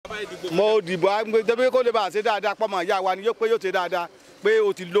mo dìbò àgbẹ̀dẹ́gbẹ́ kó lè bá a ṣe dáadáa pọ́nmọ́ ìyá wa ni yóò pé yóò ṣe dáadáa pé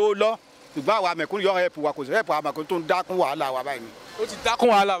o ti lówó lọ ṣùgbọ́n àwa mẹ̀kúnnù yọ ẹ̀pù wa kò sí ẹ̀pù àmàkùn tó ń dákún wàhálà wa báyìí. ó ti dákún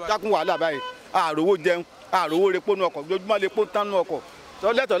wàhálà báyìí. dákún wàhálà báyìí àròwó jẹun àròwó repo nu ọkọ̀ lójúmọ́ lè pọ́ tán nu ọkọ̀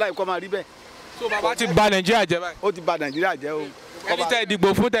tó lẹ́tọ̀ọ́ láì kọ́ máa rí bẹ́ẹ̀. so bàbá ti bà Nàìjíríà jẹ́ báyìí. ó ti bà Nàìjíríà jẹ́ o. ẹni tẹ́ ìdìbò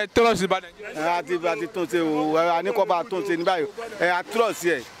fún tẹ́ tírọ̀sì bà Nàìjíríà. àti tún ṣe o àníkọ́ bá a tún ṣe ní báyìí àtúrọ̀sì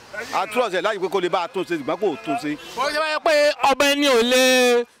ẹ̀ láti pé kó lè bá a tún ṣe ṣùgbọ́n kò tún ṣe. ó ṣe wáyé pé ọmọ ẹni ò lè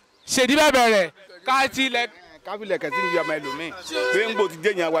ṣèdí bẹ́ẹ̀ rẹ̀ káfílẹ̀ kẹ́sì ń bí ọmọ ẹlòmíì pé ń gbò ti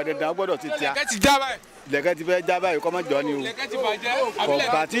jẹ́ ìyẹn wa dandan gbọ́dọ̀ ti tíya. lẹ̀kẹ́ ti já báyìí. lẹ̀kẹ́ ti fẹ́ já báyìí kọ́mọ jọ ni o. lẹ̀kẹ́ ti bàjẹ́.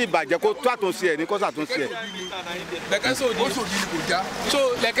 ọ̀bà tí ìbàjẹ́ kó tó àtúnṣe ẹ̀ ní kó ṣàtúnṣe ẹ̀. lẹ̀kẹ́ sòdì. ó sòdì ni kò já. so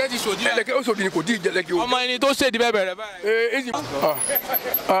lẹ̀kẹ́ ti sòdì. lẹ̀kẹ́ ó sòdì ni kò tí ì jẹ lẹ̀kẹ́ o. ọmọ ẹni tó ṣèdí bẹ́ẹ̀ rẹ̀ báyìí.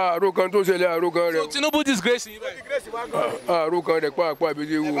 àrò kan tó ṣẹlẹ̀ àrò kan rẹ̀. Tinubu disgrace yìí báyìí. àrò kan rẹ̀ pàápàá àbí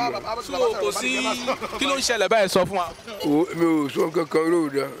ṣe wù mí. so kò sí kí ló ń ṣẹlẹ̀ báyìí sọ fún wa. mi ò sọ kankan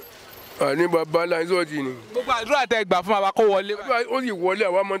lóòdà àní bàbá ńlá ìṣọ́ọ̀tì ni. gbogbo àdúrà tẹ gbà fún wa kó wọlé. ó sì wọlé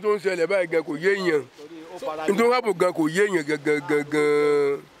àwọn ọmọ tó ń ṣẹlẹ̀ báyìí gan kò yé èèyàn nítorí wàá bò gan kò yé èèyàn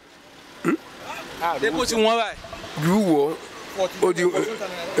gangan. epo ti wọ́n báyìí. jù wọ́ ó ti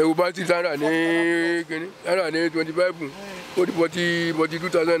ẹ̀wù bá ti sára ní kíní sára ní 25 ó ti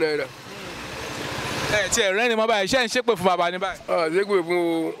 42,000 naira. ẹ ti ẹ rẹ́ni mọ́ báyìí ṣé ń ṣépè fún bàbá ní báyìí. ṣépè fún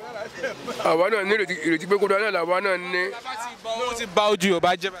o àwa náà ní ìrètí pé kó dáná làwa náà ní. ó ti bà ojú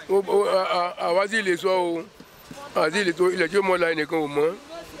Yorùbá jẹ́ báyìí. àwa sì lè sọ o àti ilẹ̀ tí ó mọ́ la ẹnìkan ò mọ́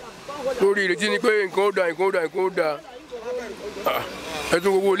lórí ìrètí ni pé nǹkan ó da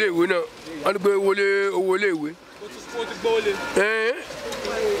ẹtún owó iléèwé náà wọ́n ti gbé owó iléèwé.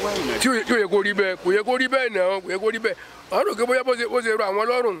 tí ò yẹ kó rí bẹ́ẹ̀ kò yẹ kó rí bẹ́ẹ̀ náà kò yẹ kó rí bẹ́ẹ̀ àwọn òkè bóyá bó ṣe rọ àwọn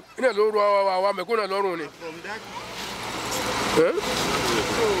lọ́rùn iná ló rọ àwa mẹ̀kúnnà lọ́rùn ni.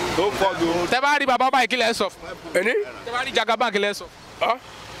 tẹ́ bá rí bàbá báyìí kí lẹ sọ. ẹni. tẹ́ bá rí Jagaban kí lẹ sọ.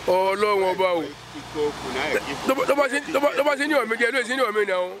 Ọlọ́run ọba o tó bá ṣe ní ọ̀mí jẹ́ lóye sí ní ọ̀mí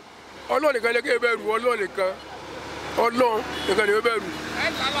náà Ọlọ́run nìkan lẹ́kẹ́ bẹ̀rù Ọlọ́run nìkan lè bẹ̀rù.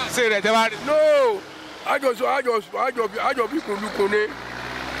 ṣé rẹ̀ tẹ́ bá rí. no àjọ bí kùlùkùn ni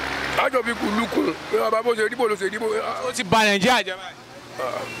àjọ bí kùlùkùn bàbá bó ṣe dìbò ló ṣe dìbò. ó ti bà Nàìjíríà jẹ́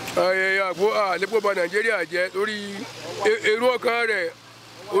báyìí. àlepọ̀ bà Nàìjíríà jẹ́ torí èrò ọkàn rẹ̀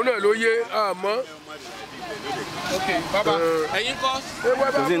òun náà ló yé àmọ́. ok bàbá ẹ̀yin kọ́.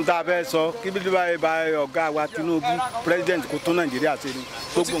 kò sí ní tá a fẹ́ sọ kí bí báyìí bá ọ̀gá wa Tinubu president kò tún Nàìjíríà ṣe ni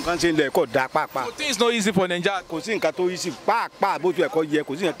gbogbo nǹkan ṣe ń lẹ̀ kọ́ da pàápàá. so things no easy for Nigeria. kò sí nǹkan tó easy pàápàá bó tu ẹ̀kọ́ yẹ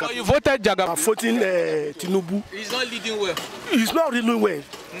kò sí nǹkan. so you voted Jagaban. I'm voting Tinubu. He's not leading well. He's not really well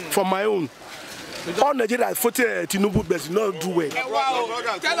for my own. All Nigerians voted Tinubu but he not do well. Wow.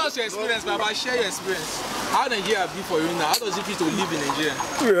 Tell us your experience, Baba. Share your experience. How Nigeria be for you now? How does it feel to live in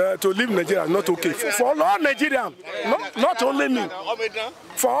Nigeria? To live in Nigeria is not okay. For all Nigerians, not only me.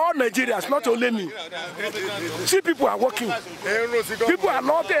 For all Nigerians, not only me. See, people are working. People are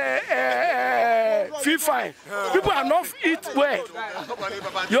not feel fine. People are not eat well.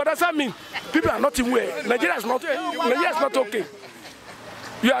 You understand me? People are not eating well. Nigeria is not okay.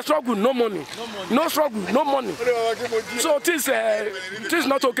 You are struggling, no money. No struggle, no money. So this is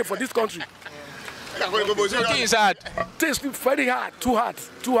not okay for this country. So things hard. Things very hard, too hard.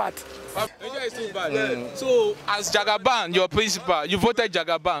 Nigeria is too bad. So as Jagaban, your principal, you voted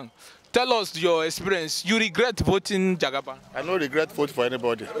Jagaban. Tell us your experience. You regret voting Jagaban? I don't regret voting for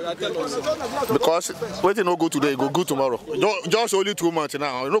anybody. Because waiting no good today, go good tomorrow. Just only 2 months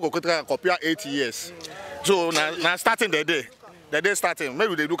now. You know, go compare 8 years. So now starting the day. The day starting,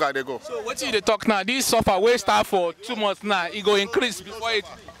 maybe they look how they go. So what do they talk now? This suffer will start for 2 months now. It go increase before it.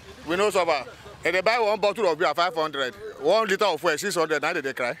 We know suffer. If they buy 1 bottle of beer 500, 1 liter of fuel 600, now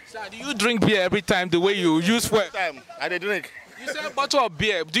they cry. Sir, do you drink beer every time the way you use fuel? Every time I dey drink. You say a bottle of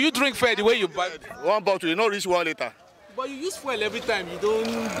beer. Do you drink fuel the way you buy? 1 bottle, you no reach 1 liter. But you use fuel every time. You don't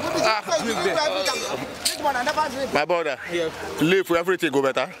drink beer. My brother, live for everything go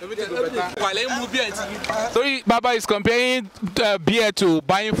better. Everything go better. Sorry, Baba is comparing beer to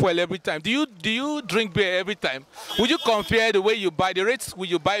buying fuel every time. Do you drink beer every time? Would you compare the way you buy the rates when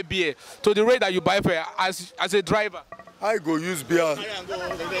you buy beer to the rate that you buy fuel as a driver? I go use beer.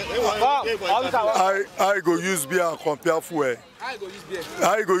 I go use beer and compare fuel.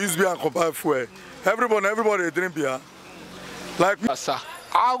 I go use beer and compare fuel. Everybody drink beer. Like sir,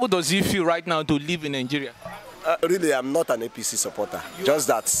 how does it feel right now to live in Nigeria? Really, I'm not an APC supporter. Just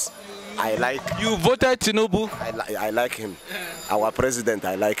that I like. You voted Tinubu. I like him. Our president,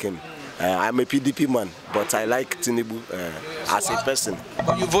 I like him. I'm a PDP man, but I like Tinubu as a person.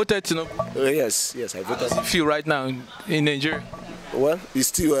 You voted Tinubu? Yes, I voted. How does it feel right now in Nigeria? Well, it's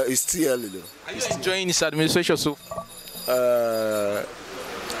still early though. Are you enjoying this administration so?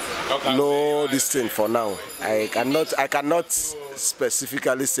 no this thing for now. I cannot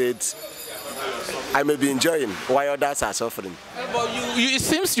specifically say it. I may be enjoying while others are suffering. But it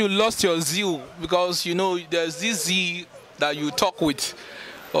seems you lost your zeal because you know there's this zeal that you talk with,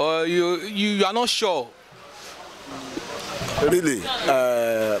 or you are not sure. Really,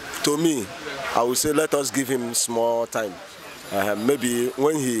 to me, I would say let us give him small time. Maybe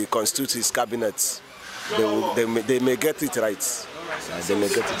when he constitutes his cabinet, they may get it right. They may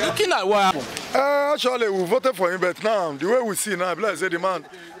get it. Looking at what happened. Actually, we voted for him, but now the way we see now, like I say, the man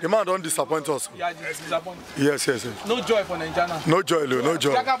don't disappoint us. Yeah, disappointed. Yes. No joy for Nigeria. No joy, Lou, no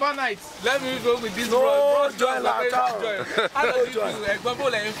joy. Jagaba night. Let me go with this. No joy, How do you feel?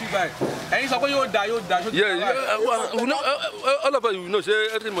 Example, like you feel like. And it's about you die. Yeah. All of us, you know, say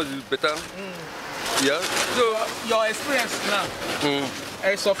everything must be better. Yeah. So your experience now.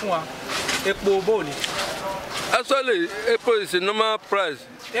 So far, Epo Boni. Actually, Apple is a normal price.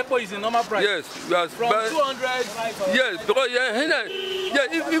 Apple is a normal price? Yes. From 200? Yes, because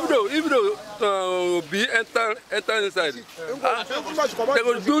if though be enter inside, they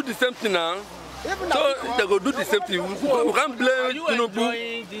will do the same thing now. So they will do the same thing. We can't blame Tinubu.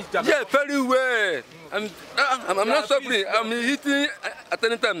 Yeah, very well. I'm not suffering. I'm eating at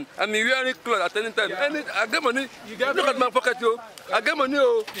any time. I'm wearing clothes at any time. I get money. Look at my pocket, yo. I get money,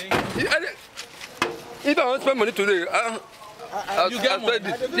 yo. If I want to spend money today, you get money?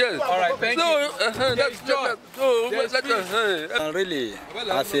 Yes. All right, thank you. Really,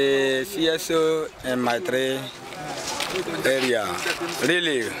 as a CSO in my trade area,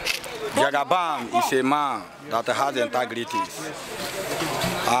 really, Jagabam is a man that has integrity.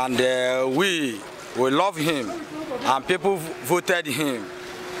 And we love him, and people voted him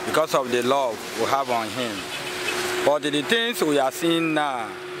because of the love we have on him. But the things we are seeing now,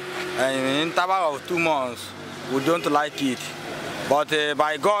 in interval of 2 months, we don't like it. But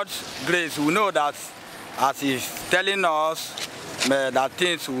by God's grace, we know that as He's telling us that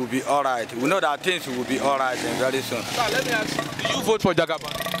things will be all right. We know that things will be all right very soon. Sir, let me ask you, do you vote for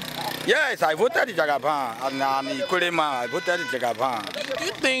Jagaban? Yes, I voted Jagaban. And I voted Jagaban. Do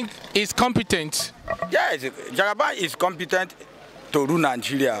you think he's competent? Yes, Jagaban is competent to rule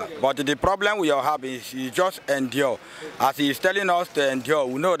Nigeria, but the problem we all have is he just endure. As he is telling us to endure,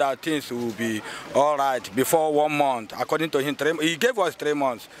 we know that things will be all right before 1 month. According to him, he gave us 3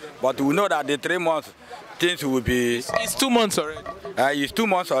 months, but we know that the 3 months things will be. It's 2 months already. It's 2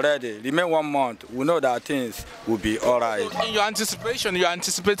 months already. Remain 1 month. We know that things will be all right. In your anticipation, you're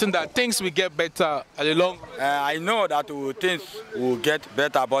anticipating that things will get better at the long run. I know that things will get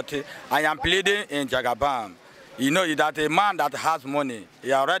better, but I am pleading in Jagaban. You know that a man that has money, he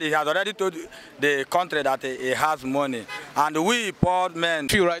has already told the country that he has money, and we poor men.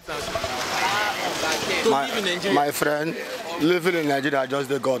 Feel right now. My friend, living in Nigeria just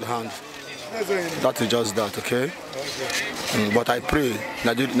the God hand. That is just that, okay? But I pray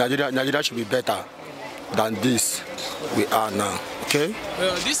Nigeria should be better than this we are now, okay?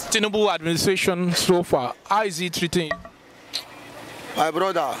 This Tinubu administration so far, how is he treating you? My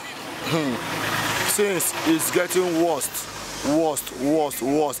brother. Since it's getting worse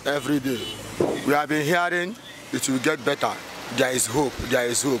every day. We have been hearing it will get better. There is hope.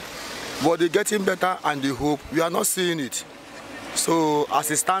 But the getting better and the hope, we are not seeing it. So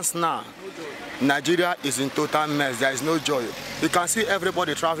as it stands now, Nigeria is in total mess. There is no joy. You can see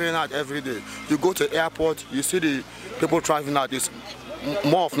everybody traveling out every day. You go to airport, you see the people traveling out. It's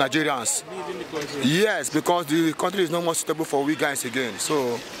more of Nigerians. Yes, because the country is no more suitable for we guys again.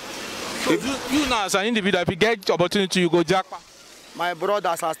 So you now as an individual, if you get the opportunity, you go jackpot. My brother,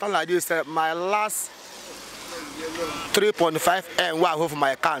 as I stand like this, my last 3.5 M what I have for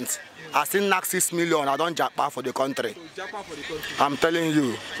my account, I still knock 6 million. I don't jackpot for the country. So jackpot for the country. I'm telling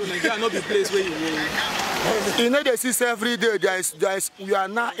you. So Nigeria not the place where you will. You know they see every day. We are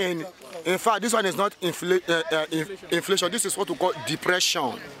now in fact, this one is not inflation. This is what we call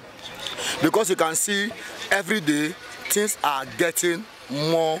depression. Because you can see every day things are getting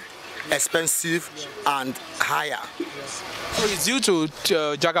more expensive and higher. So it's due to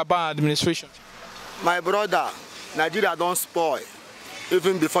Jagaban administration. My brother, Nigeria don't spoil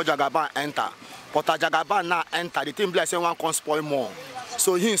even before Jagaban enter. But as Jagaban now enter, the thing like say one can spoil more.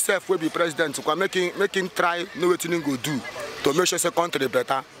 So he himself will be president to make him try know what he go do to make sure the country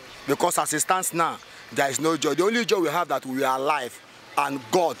better. Because as it stands now, there is no joy. The only joy we have that we are alive and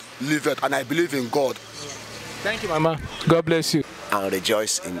God liveth, and I believe in God. Thank you, Mama. God bless you. And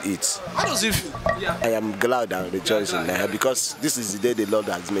rejoice in it. How does it feel? Yeah. I am glad and rejoice in it because this is the day the Lord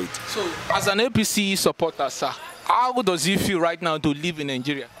has made. So, as an APC supporter, sir, how does it feel right now to live in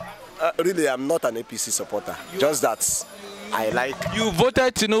Nigeria? Really, I'm not an APC supporter. Just that. I like. You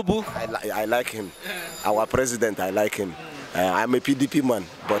voted Tinubu? I like him. Our president, I like him. I'm a PDP man,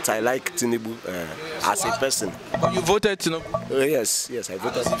 but I like Tinubu as a person. But you voted Tinubu? Yes, I voted. How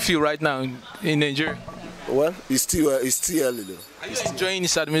does it feel right now in Nigeria? Well, it's still early though. Are you enjoying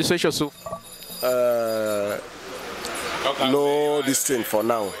his administration so? No, this thing for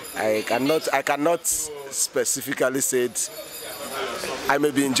now. I cannot specifically say it. I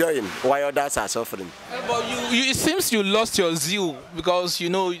may be enjoying while others are suffering. But it seems you lost your zeal because you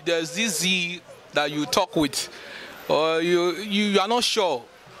know there's this zeal that you talk with, or you are not sure.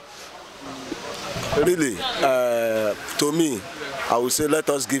 Really, to me, I would say let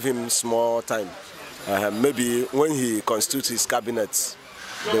us give him small time. Maybe when he constitutes his cabinet,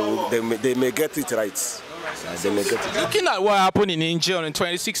 they may get it right. Looking at what happened in Nigeria on the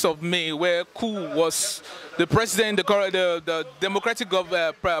 26th of May, where coup was the president, the democratic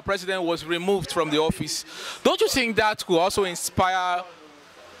president was removed from the office, don't you think that could also inspire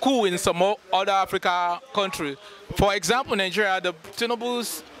coup in some other African country? For example, Nigeria, the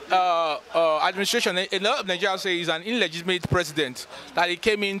Tinubu's administration, a lot of Nigerians say he's an illegitimate president, that he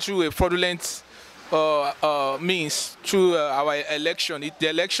came in through a fraudulent means through our election. The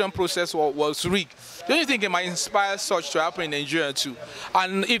election process was rigged. Don't you think it might inspire such to happen in Nigeria too?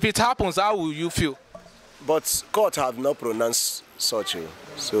 And if it happens, how will you feel? But court have not pronounced such,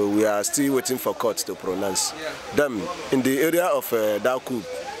 so we are still waiting for court to pronounce them. In the area of that coup,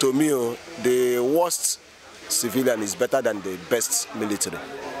 to me, the worst civilian is better than the best military.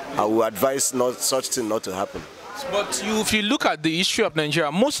 I would advise such thing not to happen. But if you look at the history of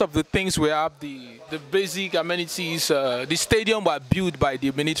Nigeria, most of the things we have, the basic amenities, the stadium were built by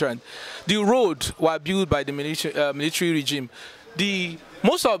the military, the road were built by the military regime.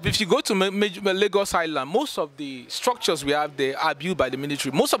 If you go to Lagos Island, most of the structures we have there are built by the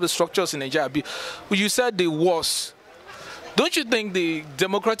military. Most of the structures in Nigeria are built. You said the worst. Don't you think the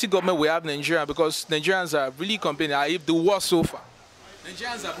democratic government we have in Nigeria, because Nigerians are really complaining, are the worst so far?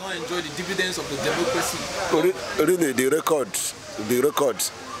 Nigerians have not enjoyed the dividends of the democracy. Really, the record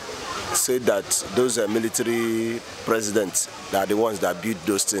said that those military presidents are the ones that built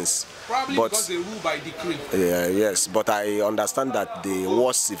those things. Probably because they rule by decree. Yes, but I understand that the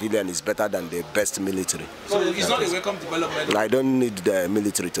worst civilian is better than the best military. So it's not a welcome development? I don't need the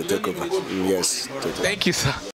military to take over. Yes. Thank you, sir.